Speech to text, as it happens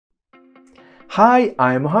Hi,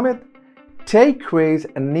 I'm Mohammed. Takeaways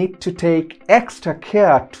need to take extra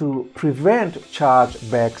care to prevent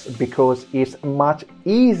chargebacks because it's much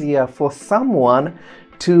easier for someone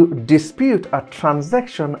to dispute a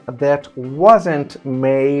transaction that wasn't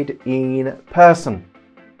made in person.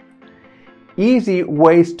 Easy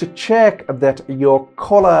ways to check that your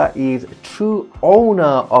caller is true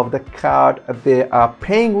owner of the card they are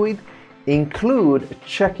paying with include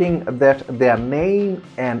checking that their name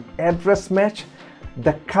and address match,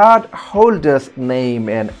 the card holder's name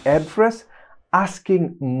and address,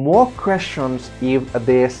 asking more questions if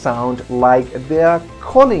they sound like they are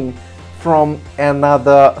calling from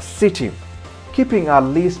another city, keeping a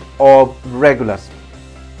list of regulars.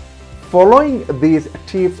 Following these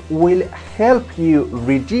tips will help you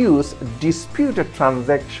reduce disputed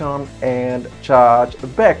transactions and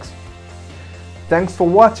chargebacks. Thanks for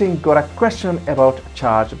watching. Got a question about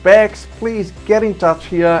chargebacks? Please get in touch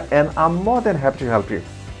here and I'm more than happy to help you.